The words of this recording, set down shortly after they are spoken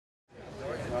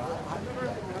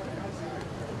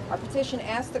Our petition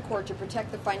asks the court to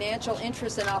protect the financial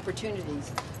interests and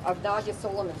opportunities of Nadya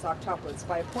Suleman's octuplets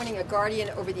by appointing a guardian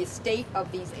over the estate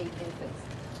of these 8 infants.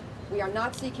 We are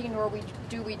not seeking, nor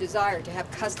do we desire, to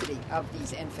have custody of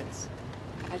these infants.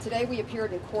 And today we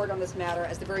appeared in court on this matter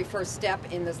as the very first step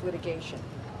in this litigation.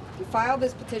 We filed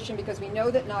this petition because we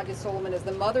know that Nadya Suleman, as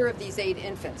the mother of these 8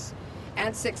 infants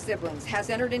and 6 siblings, has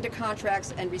entered into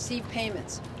contracts and received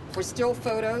payments for still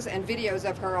photos and videos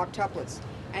of her octuplets,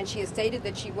 and she has stated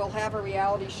that she will have a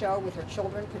reality show with her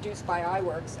children produced by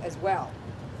iWorks as well.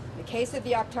 In the case of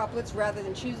the octuplets, rather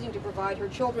than choosing to provide her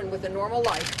children with a normal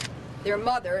life, their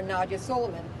mother, Nadya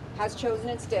Suleman, has chosen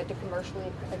instead to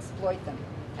commercially exploit them.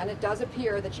 And it does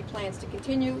appear that she plans to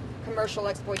continue commercial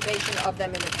exploitation of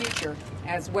them in the future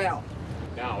as well.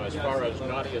 Now, as far as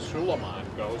Nadya Suleman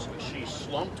goes, she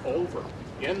slumped over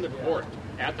in the court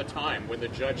at the time when the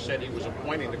judge said he was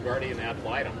appointing the guardian ad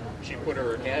litem. She put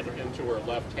her head into her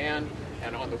left hand,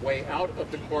 and on the way out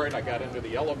of the court, I got into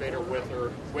the elevator with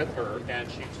her, and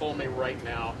she told me right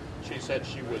now, she said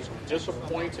she was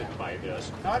disappointed by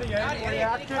this. Nadya,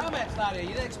 any comments, Nadya? You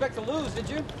didn't expect to lose, did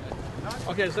you?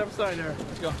 Okay, step aside there.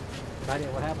 Let's go.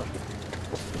 Nadya, what happened?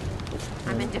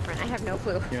 I'm indifferent. I have no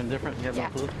clue. You're indifferent? You have no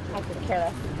clue? I could care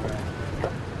less. All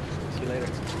right. See you later.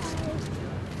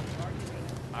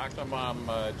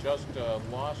 Octomom just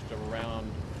lost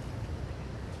around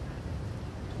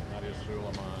Nadya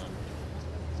Suleman.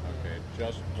 Okay,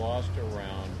 just lost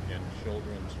around in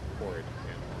children's court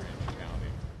in